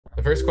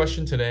First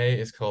question today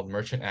is called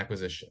merchant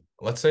acquisition.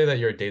 Let's say that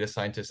you're a data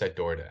scientist at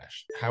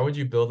DoorDash. How would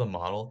you build a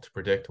model to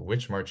predict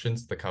which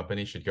merchants the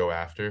company should go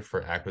after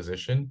for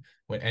acquisition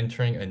when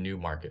entering a new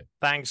market?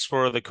 Thanks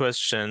for the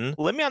question.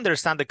 Let me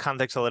understand the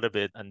context a little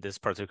bit in this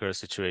particular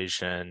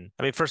situation.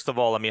 First of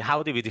all,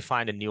 how do we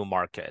define a new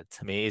market?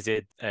 Is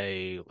it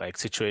a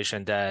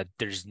situation that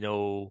there's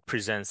no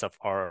presence of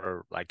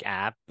our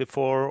app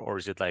before, or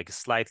is it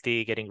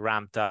slightly getting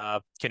ramped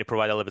up? Can you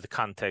provide a little bit of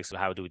context of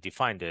how do we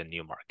define the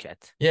new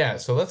market? Yeah,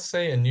 so let's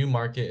say a new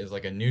market is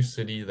like a new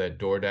city that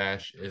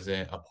DoorDash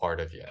isn't a part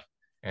of yet.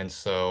 And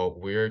so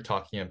we're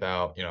talking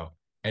about,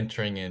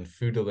 entering in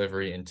food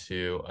delivery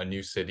into a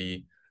new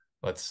city.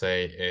 Let's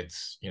say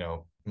it's,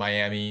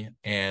 Miami,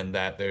 and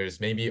that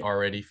there's maybe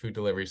already food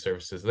delivery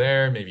services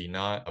there, maybe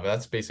not. But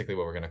that's basically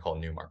what we're going to call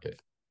new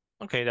market.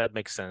 Okay, that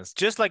makes sense.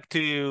 Just like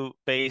to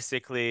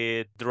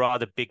basically draw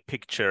the big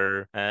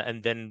picture,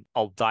 and then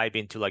I'll dive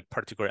into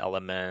particular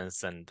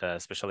elements and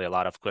especially a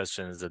lot of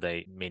questions that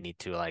I may need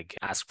to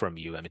ask from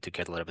you. To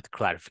get a little bit of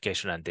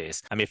clarification on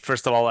this.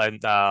 First of all,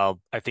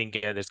 I think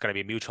there's going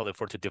to be mutual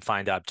effort to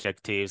define the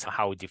objectives,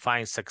 how we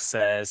define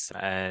success,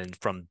 and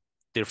from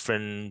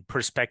different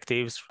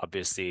perspectives,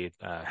 obviously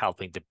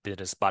helping the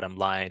business bottom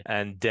line.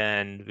 And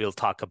then we'll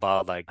talk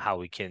about how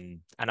we can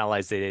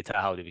analyze the data,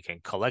 how we can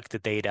collect the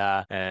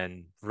data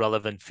and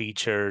relevant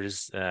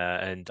features,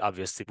 and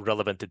obviously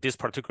relevant to this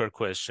particular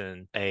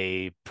question,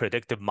 a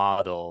predictive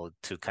model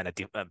to kind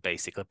of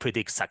basically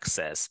predict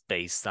success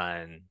based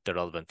on the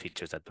relevant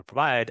features that we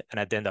provide. And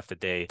at the end of the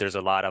day, there's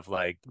a lot of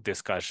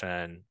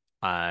discussion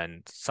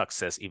on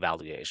success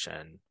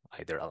evaluation,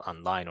 either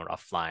online or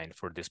offline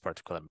for this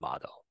particular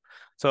model.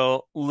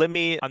 So let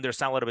me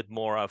understand a little bit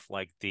more of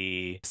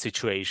the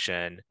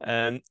situation.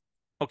 And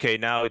okay,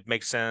 now it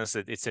makes sense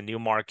that it's a new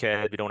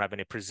market. We don't have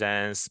any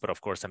presence, but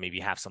of course, we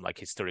have some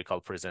historical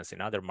presence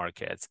in other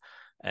markets.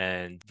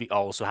 And we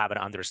also have an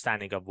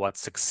understanding of what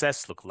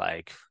success look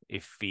like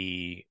if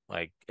we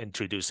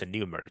introduce a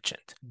new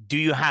merchant. Do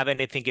you have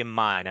anything in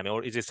mind?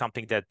 Or is it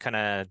something that kind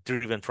of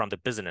driven from the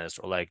business,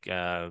 or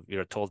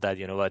you're told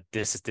that,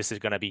 this is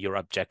going to be your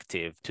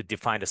objective to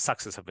define the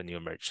success of a new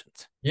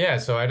merchant? Yeah,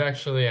 so I'd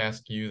actually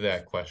ask you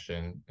that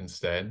question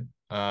instead.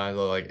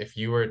 If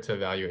you were to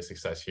evaluate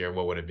success here,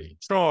 what would it be?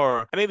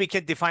 Sure. We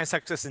can define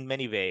success in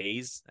many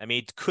ways.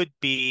 It could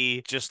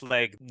be just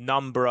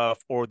number of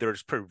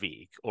orders per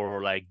week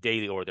or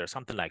daily orders,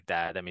 something like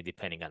that.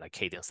 Depending on the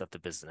cadence of the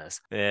business.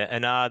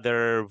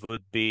 Another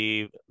would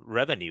be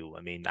revenue.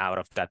 Out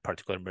of that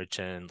particular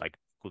merchant,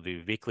 could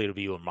be weekly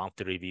review or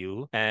monthly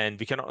review. And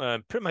we can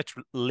pretty much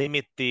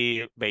limit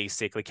the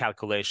basically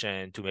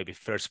calculation to maybe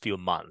first few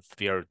months.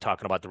 We are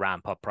talking about the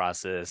ramp up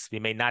process. We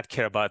may not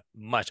care about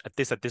much at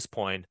this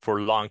point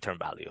for long-term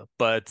value,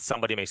 but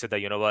somebody may say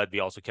that,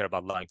 we also care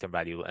about long-term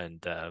value,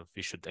 and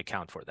we should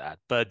account for that.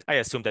 But I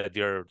assume that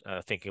you're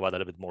thinking about a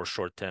little bit more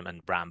short-term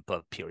and ramp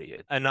up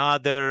period.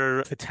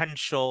 Another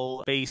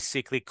potential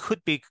basically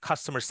could be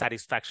customer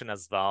satisfaction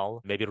as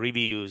well, maybe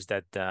reviews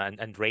that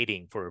and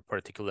rating for a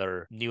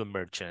particular new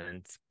merchant.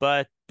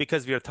 But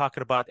because we are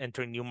talking about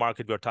entering new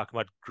market, we are talking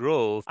about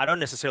growth, I don't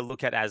necessarily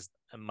look at it as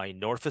my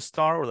North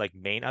Star or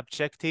main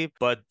objective,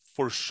 but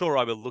for sure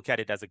I will look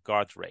at it as a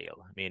guardrail.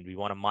 We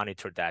want to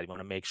monitor that. We want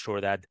to make sure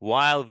that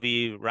while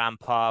we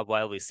ramp up,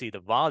 while we see the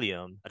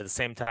volume, at the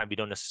same time, we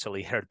don't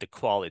necessarily hurt the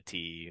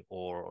quality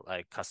or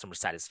customer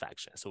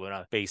satisfaction.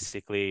 So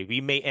basically,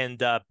 we may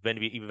end up, when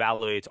we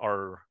evaluate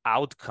our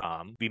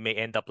outcome, we may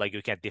end up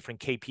looking at different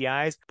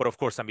KPIs, but of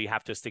course, we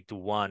have to stick to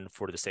one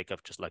for the sake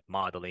of just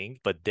modeling,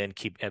 but then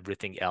keep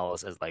everything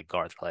else as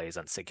guardrails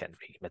and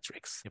secondary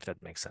metrics, if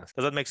that makes sense.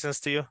 Does that make sense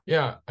to you?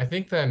 Yeah, I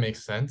think that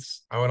makes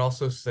sense. I would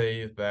also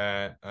say that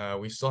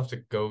we still have to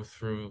go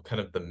through kind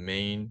of the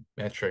main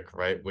metric,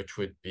 right? Which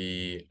would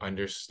be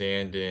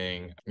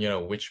understanding,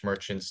 which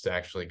merchants to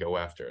actually go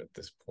after at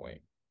this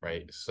point,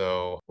 right?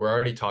 So we're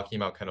already talking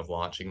about kind of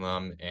launching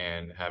them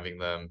and having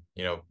them,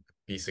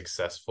 be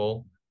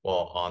successful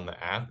while on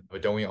the app.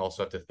 But don't we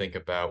also have to think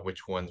about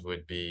which ones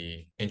would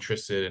be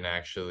interested in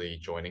actually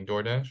joining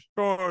DoorDash?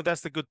 Sure,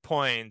 that's a good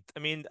point.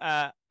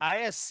 I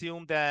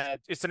assume that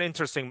it's an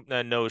interesting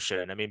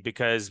notion.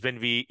 Because when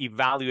we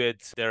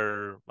evaluate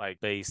their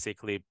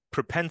basically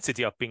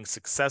propensity of being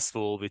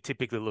successful, we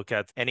typically look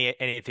at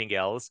anything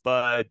else,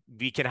 but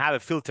we can have a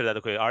filter that,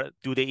 okay,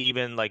 do they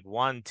even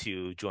want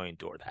to join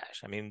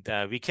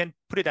DoorDash? We can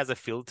put it as a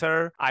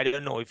filter. I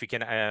don't know if we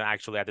can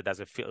actually add it as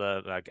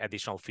a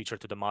additional feature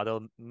to the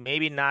model.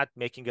 Maybe not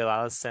making a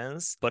lot of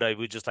sense, but I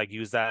would just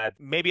use that.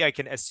 Maybe I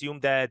can assume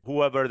that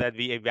whoever that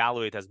we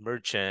evaluate as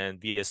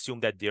merchant, we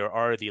assume that they're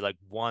already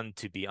want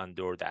to be on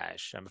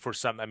DoorDash. For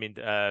some,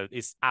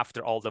 it's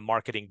after all the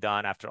marketing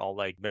done, after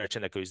all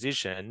merchant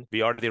acquisition,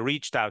 we already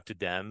reached out to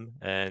them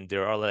and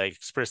they're all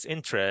expressed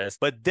interest.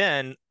 But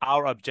then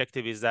our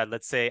objective is that,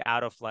 let's say,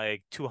 out of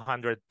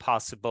 200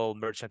 possible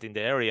merchant in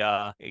the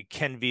area,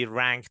 can we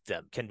rank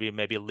them? Can we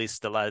maybe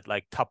list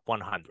the top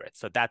 100?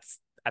 So that's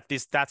at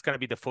least that's going to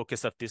be the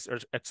focus of this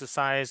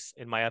exercise,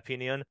 in my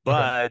opinion. Okay.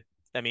 But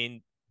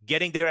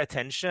getting their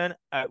attention,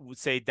 I would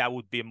say that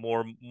would be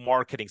more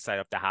marketing side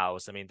of the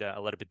house. I mean,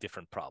 a little bit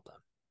different problem.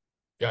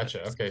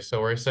 Gotcha. Okay,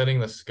 so we're setting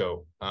the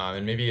scope,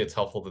 and maybe it's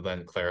helpful to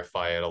then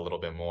clarify it a little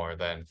bit more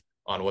than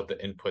on what the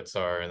inputs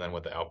are and then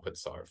what the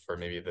outputs are for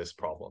maybe this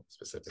problem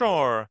specifically.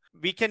 Sure,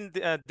 we can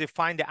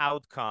define the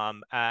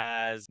outcome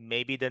as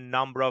maybe the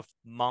number of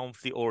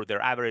monthly order,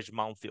 average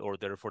monthly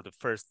order for the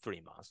first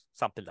 3 months,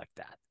 something like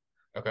that.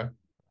 Okay.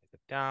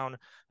 Down,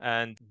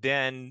 and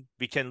then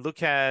we can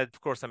look at, of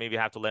course, I mean, we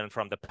have to learn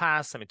from the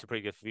past, I mean, to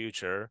predict the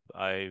future.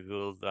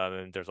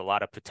 There's a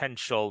lot of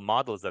potential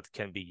models that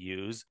can be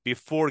used.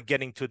 Before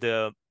getting to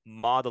the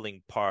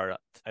modeling part,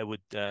 I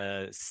would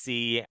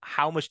see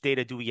how much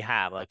data do we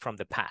have like from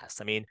the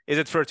past. I mean, is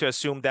it fair to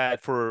assume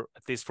that for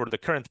at least for the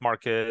current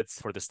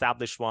markets, for the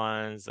established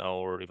ones,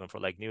 or even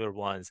for like newer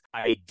ones,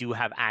 I do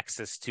have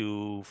access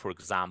to, for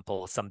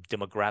example, some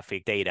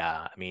demographic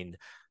data? I mean,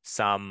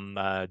 some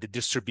the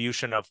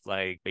distribution of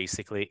like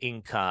basically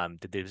income,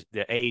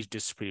 the age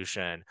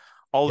distribution,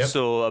 Yep.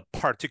 also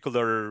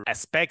particular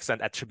aspects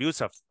and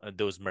attributes of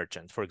those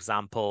merchants. For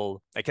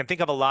example, I can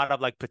think of a lot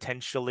of like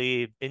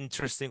potentially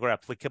interesting or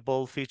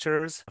applicable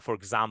features. For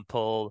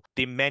example,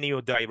 the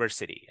menu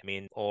diversity. I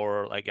mean,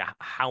 or like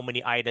how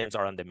many items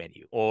are on the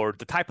menu, or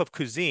the type of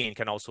cuisine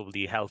can also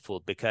be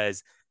helpful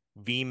because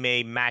we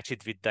may match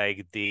it with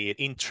like the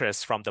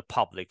interest from the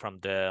public, from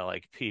the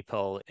like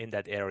people in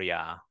that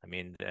area. I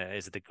mean,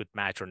 is it a good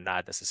match or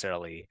not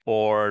necessarily?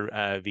 Or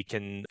we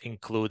can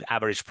include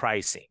average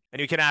pricing, and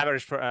you can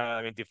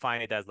I mean,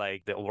 define it as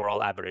like the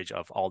overall average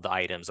of all the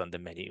items on the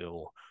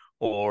menu.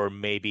 Or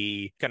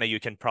maybe kind of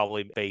you can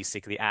probably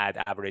basically add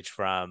average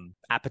from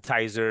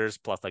appetizers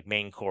plus like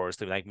main course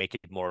to like make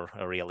it more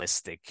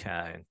realistic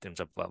in terms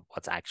of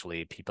what's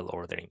actually people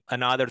ordering.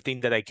 Another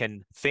thing that I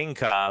can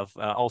think of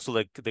also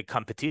like the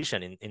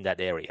competition in that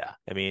area.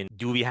 I mean,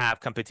 do we have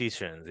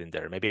competitions in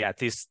there? Maybe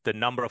at least the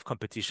number of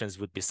competitions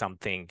would be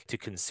something to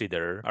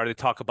consider. Or they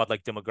talk about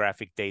like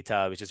demographic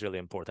data, which is really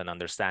important,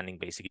 understanding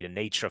basically the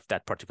nature of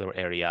that particular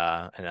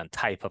area and then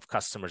type of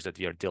customers that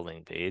we are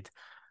dealing with.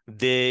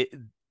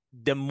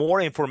 The more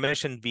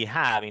information we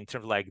have in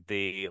terms of like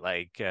the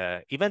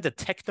even the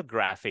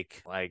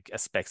technographic like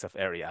aspects of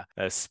area,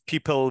 as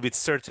people with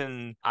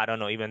certain, I don't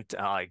know, even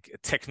like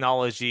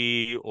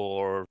technology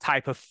or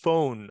type of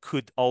phone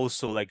could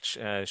also like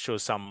show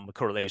some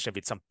correlation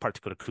with some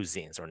particular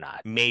cuisines or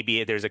not.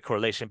 Maybe there's a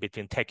correlation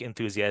between tech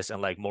enthusiasts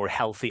and like more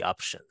healthy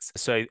options.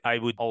 So I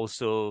would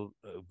also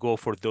go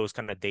for those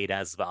kind of data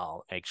as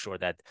well, make sure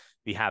that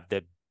we have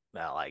the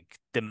like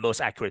the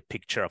most accurate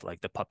picture of like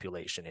the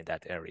population in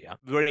that area.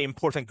 Very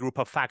important group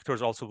of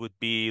factors also would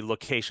be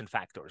location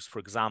factors. For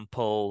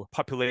example,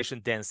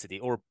 population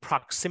density or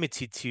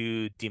proximity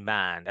to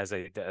demand, as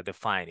I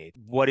define it.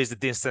 What is the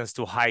distance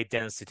to high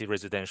density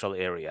residential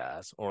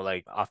areas or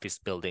like office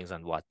buildings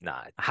and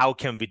whatnot? How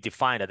can we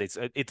define that?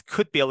 It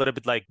could be a little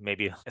bit like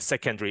maybe a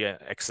secondary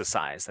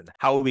exercise, and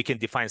how we can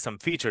define some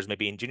features,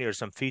 maybe engineer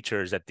some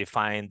features that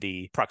define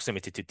the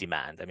proximity to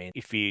demand. I mean,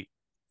 if we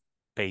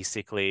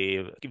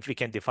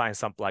can define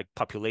some like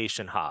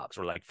population hubs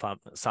or like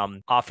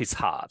some office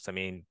hubs, I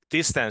mean,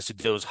 distance to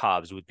those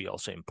hubs would be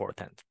also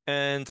important.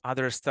 And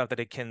other stuff that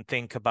I can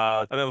think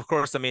about, I mean, of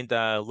course, I mean,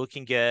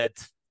 looking at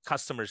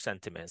customer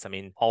sentiments. I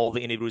mean, all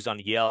the interviews on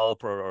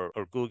Yelp or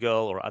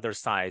Google or other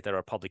sites that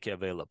are publicly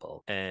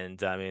available.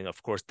 And I mean,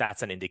 of course,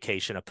 that's an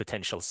indication of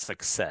potential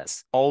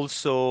success.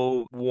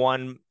 Also,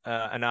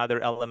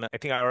 another element, I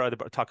think I already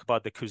talked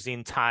about the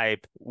cuisine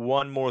type.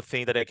 One more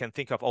thing that I can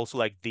think of also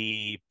like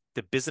the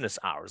business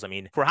hours. I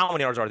mean, for how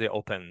many hours are they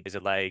open? Is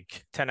it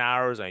like 10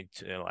 hours, like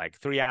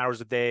 3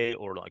 hours a day,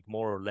 or like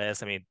more or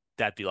less? I mean,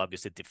 that will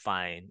obviously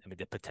define, I mean,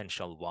 the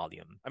potential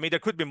volume. I mean, there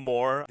could be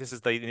more. This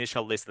is the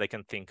initial list that I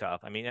can think of.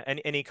 I mean,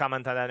 any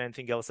comment on that?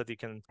 Anything else that you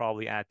can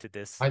probably add to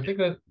this? I think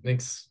that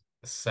makes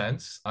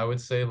sense. I would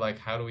say, like,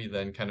 how do we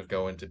then kind of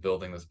go into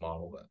building this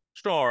model then?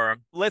 Sure.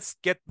 Let's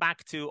get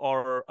back to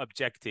our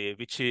objective,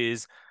 which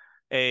is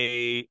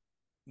a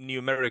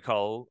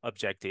numerical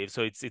objective.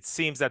 So it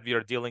seems that we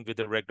are dealing with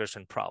a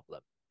regression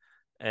problem.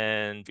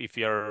 And if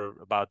you're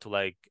about to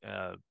like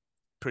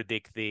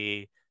predict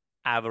the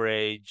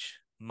average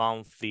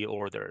monthly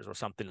orders or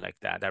something like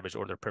that, average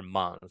order per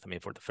month, I mean,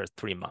 for the first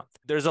 3 months,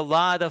 there's a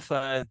lot of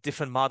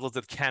different models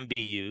that can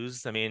be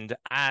used. I mean,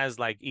 as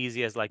like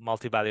easy as like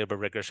multivariable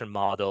regression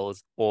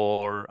models,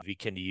 or we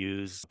can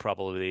use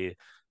probably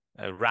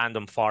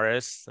random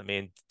forests. I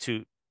mean,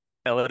 to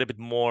a little bit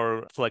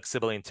more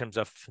flexible in terms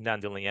of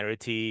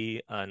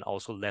nonlinearity and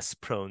also less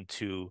prone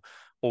to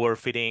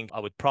overfitting. I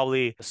would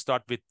probably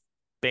start with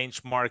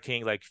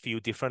benchmarking like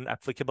few different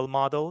applicable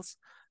models.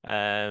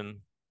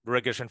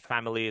 Regression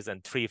families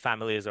and tree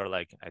families are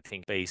like, I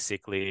think,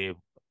 basically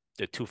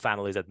the two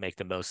families that make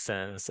the most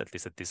sense, at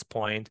least at this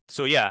point.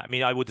 So yeah, I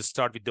mean, I would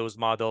start with those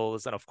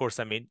models. And of course,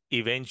 I mean,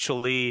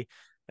 eventually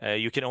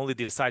you can only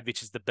decide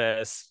which is the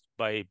best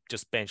by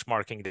just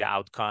benchmarking the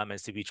outcome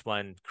and see which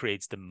one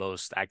creates the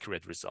most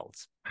accurate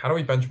results. How do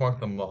we benchmark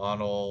the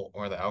model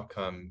or the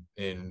outcome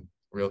in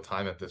real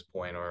time at this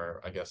point?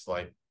 Or I guess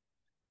like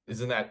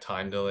Isn't that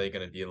time delay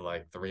going to be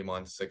like 3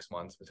 months, 6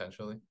 months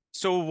potentially?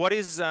 So what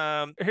is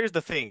here's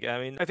the thing. I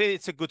mean, I think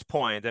it's a good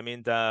point. I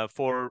mean,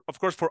 for of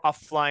course for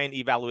offline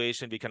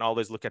evaluation, we can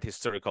always look at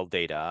historical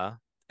data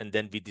and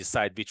then we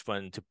decide which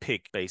one to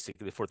pick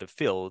basically for the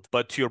field.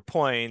 But to your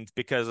point,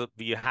 because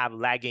we have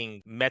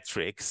lagging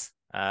metrics,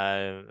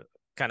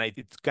 kind of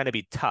it's gonna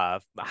be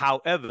tough.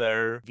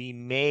 However, we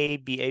may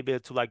be able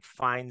to like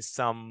find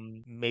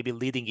some maybe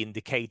leading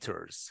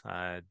indicators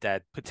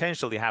that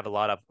potentially have a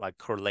lot of like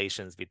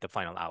correlations with the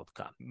final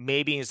outcome.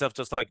 Maybe instead of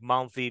just like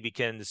monthly, we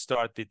can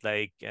start with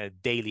like a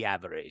daily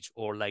average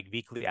or like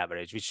weekly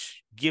average,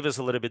 which give us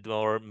a little bit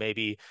more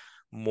maybe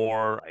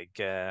more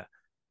like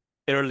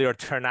earlier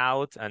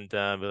turnout and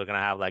we're going to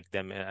have like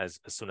them as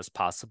soon as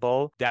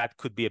possible. That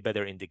could be a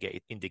better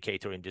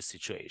indicator in this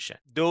situation.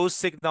 Those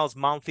signals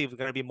monthly are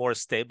going to be more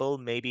stable,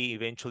 maybe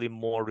eventually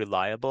more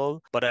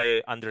reliable, but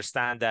I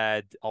understand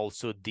that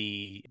also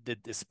the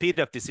speed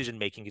of decision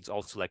making is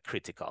also like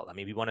critical. I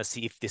mean, we want to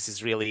see if this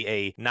is really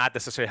a not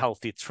necessarily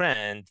healthy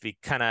trend. We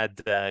kind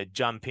of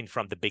jump in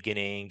from the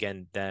beginning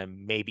and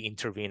maybe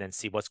intervene and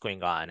see what's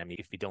going on. I mean,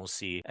 if we don't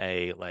see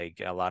a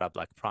lot of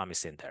like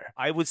promise in there,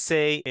 I would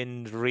say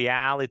in reality,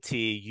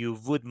 you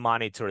would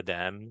monitor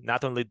them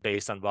not only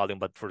based on volume,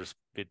 but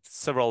with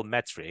several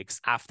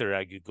metrics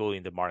after you go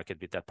in the market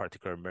with that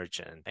particular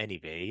merchant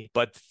anyway.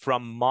 But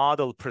from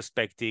model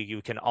perspective,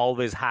 you can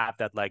always have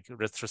that like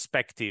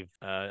retrospective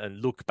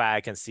and look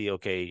back and see,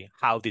 okay,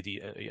 how did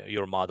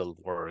your model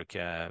work?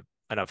 And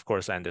of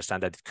course, I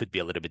understand that it could be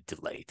a little bit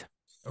delayed.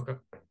 Okay,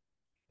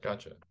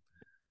 gotcha.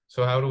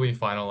 So how do we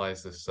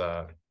finalize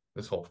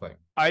this whole thing?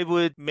 I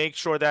would make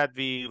sure that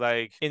we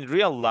like in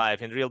real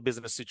life, in real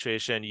business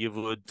situation, you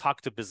would talk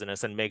to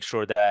business and make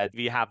sure that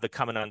we have the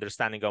common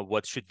understanding of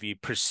what should we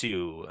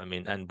pursue. I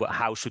mean, and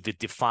how should we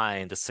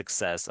define the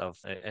success of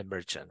a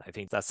merchant? I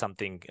think that's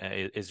something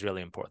is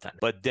really important.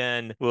 But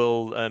then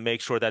we'll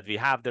make sure that we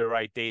have the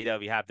right data,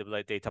 we have the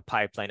right data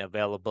pipeline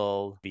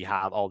available, we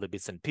have all the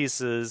bits and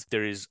pieces.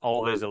 There is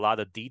always a lot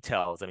of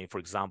details. I mean, for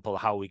example,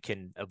 how we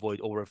can avoid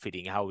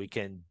overfitting, how we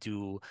can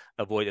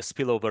avoid a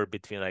spillover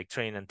between like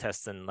train and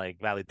test and like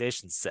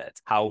validation set,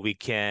 how we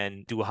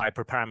can do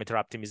hyperparameter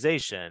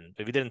optimization.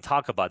 We didn't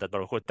talk about that, but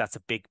of course that's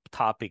a big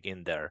topic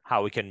in there.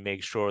 How we can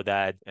make sure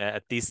that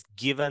at least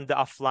given the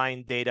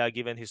offline data,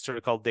 given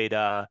historical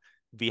data,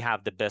 we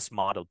have the best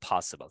model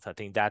possible. So I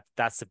think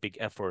that's a big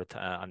effort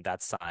on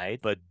that side.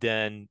 But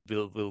then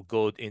we'll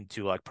go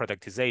into like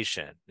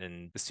productization,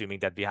 and assuming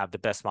that we have the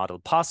best model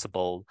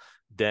possible,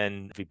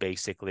 then we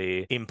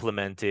basically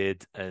implement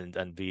it and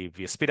we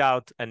spit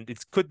out. And it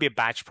could be a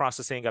batch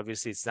processing.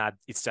 Obviously,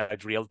 it's a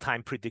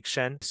real-time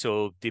prediction.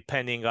 So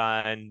depending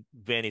on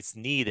when it's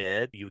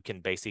needed, you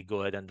can basically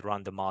go ahead and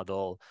run the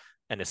model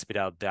and spit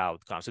out the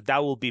outcome. So that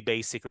will be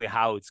basically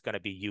how it's going to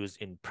be used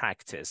in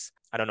practice.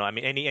 I don't know. I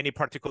mean, any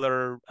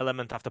particular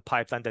element of the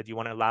pipeline that you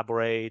want to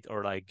elaborate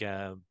or like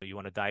you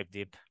want to dive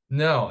deep?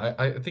 No,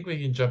 I think we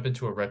can jump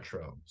into a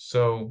retro.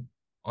 So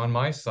on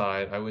my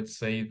side, I would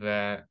say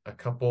that a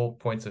couple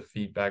points of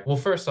feedback. Well,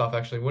 first off,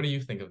 actually, what do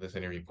you think of this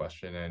interview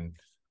question, and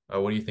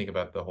what do you think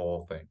about the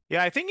whole thing?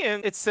 Yeah, I think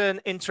it's an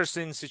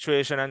interesting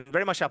situation and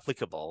very much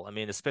applicable. I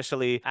mean,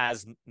 especially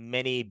as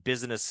many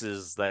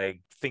businesses like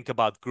think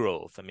about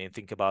growth. I mean,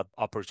 think about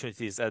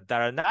opportunities that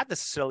are not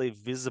necessarily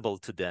visible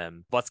to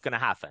them. What's going to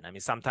happen? I mean,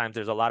 sometimes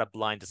there's a lot of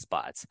blind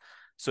spots.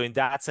 So in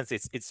that sense,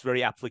 it's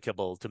very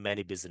applicable to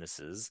many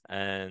businesses,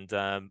 and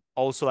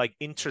also like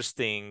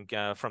interesting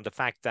from the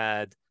fact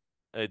that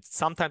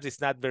sometimes it's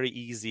not very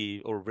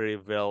easy or very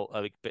well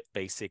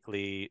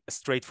basically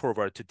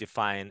straightforward to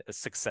define a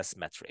success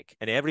metric,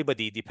 and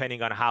everybody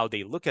depending on how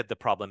they look at the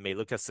problem may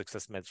look at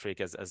success metric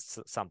as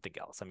something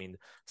else. I mean,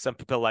 some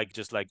people like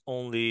just like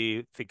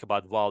only think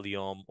about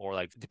volume, or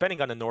like depending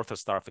on the north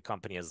star of the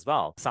company as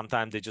well,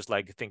 sometimes they just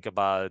like think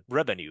about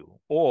revenue,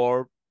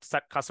 or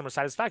customer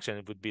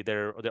satisfaction would be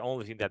the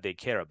only thing that they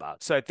care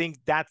about. So I think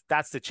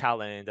that's the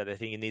challenge that I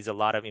think it needs a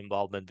lot of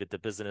involvement with the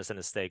business and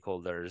the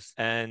stakeholders.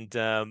 And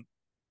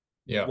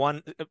Yeah.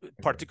 one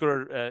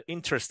particular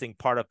interesting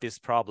part of this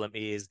problem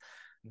is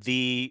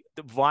the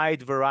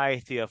wide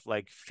variety of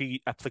like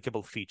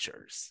applicable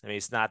features. I mean,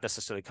 it's not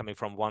necessarily coming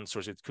from one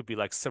source. It could be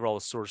like several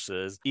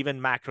sources, even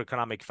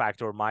macroeconomic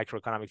factor,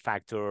 microeconomic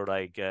factor,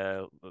 like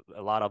a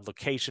lot of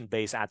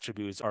location-based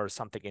attributes are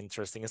something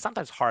interesting and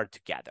sometimes hard to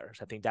gather.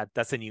 So I think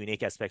that's a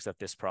unique aspect of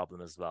this problem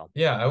as well.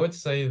 Yeah, I would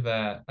say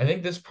that I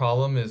think this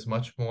problem is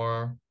much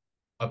more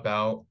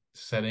about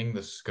setting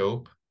the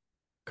scope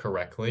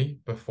correctly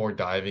before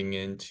diving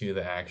into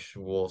the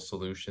actual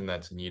solution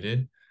that's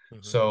needed.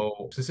 Mm-hmm.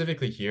 So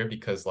specifically here,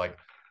 because like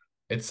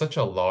it's such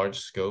a large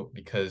scope,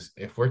 because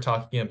if we're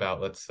talking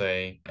about, let's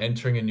say,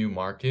 entering a new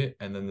market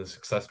and then the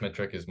success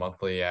metric is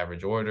monthly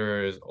average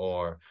orders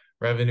or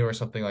revenue or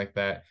something like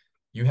that,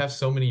 you have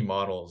so many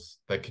models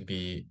that could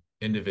be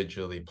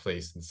individually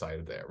placed inside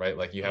of there, right?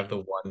 Like you have Mm-hmm.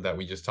 the one that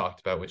we just talked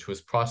about, which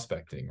was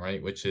prospecting,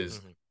 right? Which is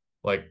Mm-hmm.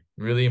 like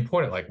really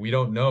important. Like we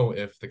don't know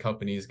if the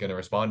company is going to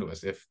respond to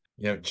us. If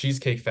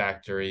Cheesecake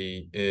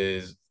Factory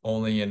is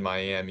only in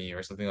Miami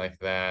or something like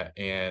that,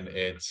 and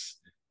it's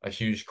a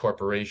huge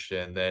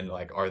corporation, then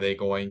like, are they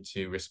going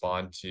to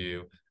respond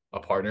to a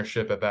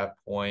partnership at that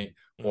point?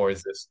 Or Mm-hmm.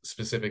 is this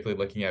specifically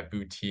looking at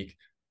boutique,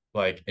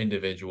 like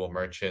individual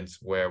merchants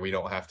where we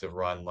don't have to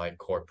run like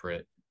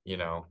corporate, you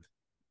know,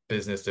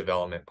 business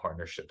development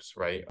partnerships,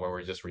 right? Where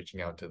we're just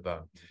reaching out to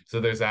them. So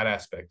there's that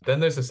aspect. Then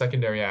there's a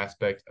secondary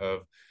aspect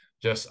of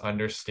just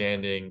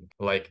understanding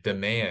like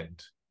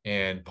demand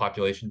and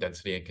population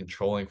density and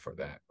controlling for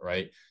that,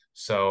 right?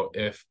 So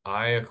if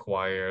I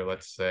acquire,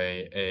 let's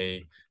say,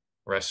 a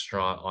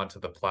restaurant onto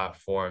the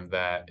platform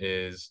that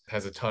is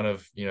has a ton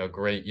of,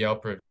 great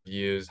Yelp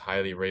reviews,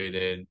 highly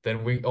rated,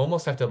 then we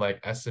almost have to like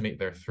estimate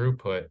their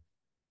throughput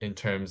in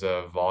terms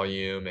of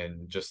volume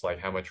and just like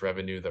how much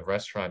revenue the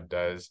restaurant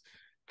does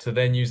to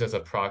then use as a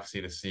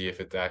proxy to see if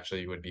it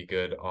actually would be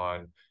good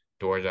on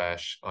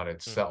DoorDash on Mm-hmm.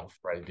 itself,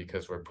 right?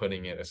 Because we're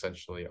putting it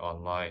essentially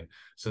online.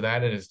 So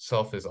that in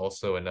itself is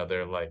also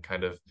another like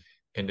kind of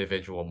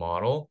individual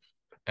model.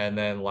 And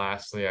then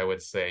lastly, I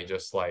would say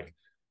just like,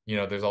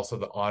 there's also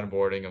the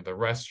onboarding of the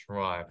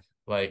restaurant,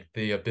 like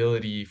the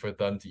ability for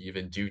them to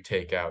even do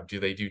takeout. Do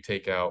they do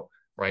takeout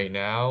right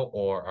now,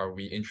 or are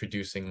we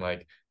introducing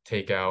like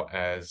takeout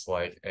as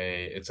like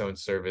its own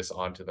service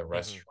onto the Mm-hmm.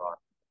 restaurant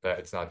that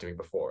it's not doing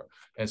before?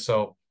 And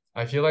so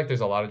I feel like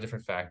there's a lot of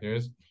different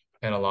factors,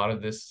 and a lot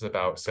of this is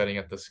about setting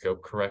up the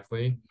scope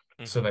correctly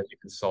so Mm-hmm. that you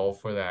can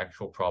solve for the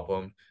actual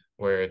problem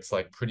where it's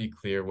like pretty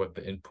clear what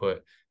the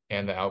input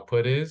and the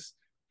output is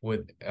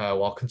with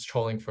while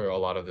controlling for a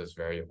lot of those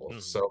variables.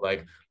 Mm-hmm. So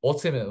like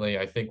ultimately,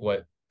 I think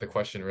what the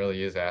question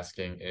really is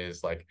asking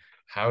is like,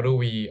 how do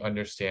we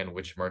understand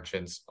which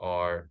merchants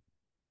are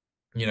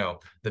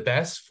the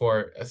best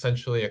for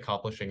essentially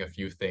accomplishing a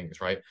few things,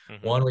 right?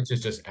 Mm-hmm. One, which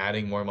is just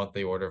adding more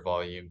monthly order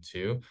volume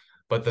too.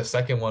 But the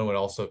second one would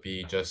also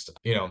be just,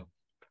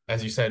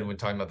 as you said, when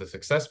talking about the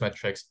success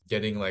metrics,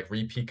 getting like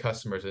repeat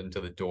customers into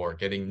the door,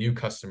 getting new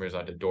customers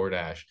onto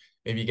DoorDash,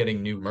 maybe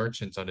getting new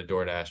merchants onto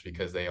DoorDash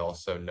because they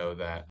also know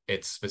that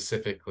it's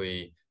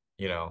specifically,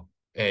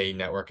 a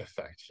network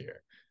effect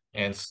here.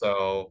 And Mm-hmm.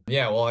 so,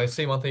 yeah, well, I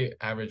say monthly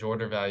average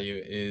order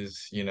value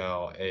is,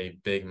 a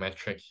big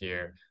metric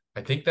here.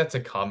 I think that's a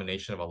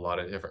combination of a lot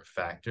of different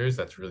factors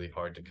that's really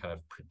hard to kind of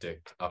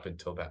predict up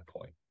until that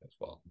point as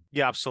well.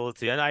 Yeah,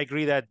 absolutely. And I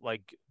agree that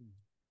like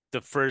the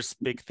first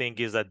big thing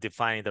is that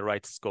defining the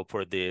right scope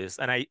for this.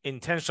 And I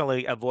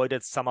intentionally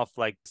avoided some of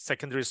like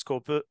secondary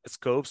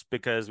scopes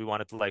because we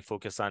wanted to like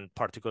focus on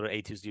particular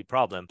A to Z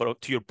problem. But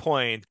to your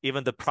point,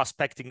 even the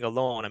prospecting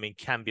alone, I mean,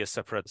 can be a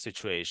separate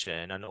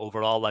situation. And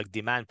overall, like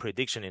demand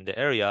prediction in the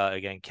area,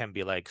 again, can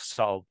be like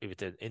solved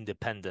with an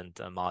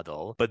independent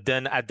model. But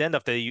then at the end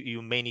of the day,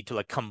 you may need to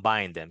like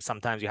combine them.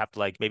 Sometimes you have to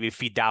like maybe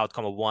feed the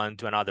outcome of one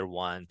to another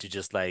one to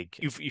just like,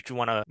 if you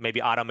want to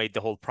maybe automate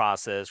the whole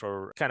process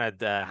or kind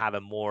of have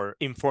a more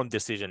informed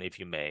decision, if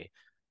you may.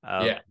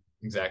 Yeah, Um,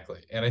 exactly.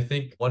 And I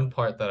think one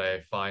part that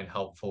I find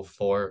helpful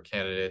for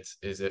candidates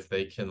is if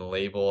they can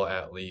label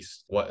at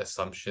least what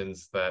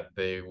assumptions that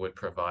they would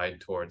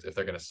provide towards if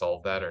they're going to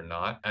solve that or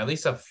not, at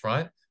least up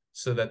front,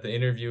 so that the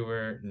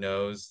interviewer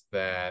knows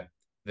that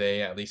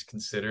they at least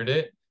considered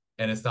it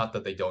and it's not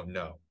that they don't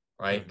know,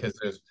 right? mhm,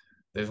 Because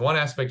there's one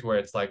aspect where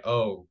it's like,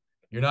 oh,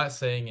 you're not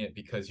saying it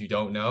because you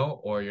don't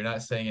know, or you're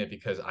not saying it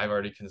because I've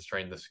already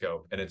constrained the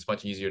scope. And it's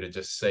much easier to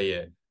just say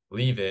it,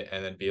 leave it,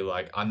 and then be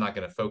like, I'm not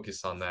going to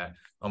focus on that.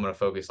 I'm going to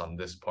focus on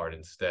this part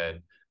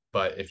instead.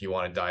 But if you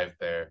want to dive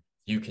there,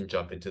 you can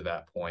jump into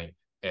that point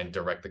and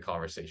direct the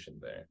conversation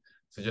there.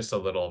 So just a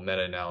little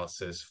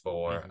meta-analysis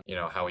for,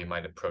 mhm. how we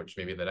might approach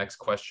maybe the next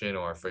question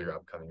or for your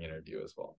upcoming interview as well.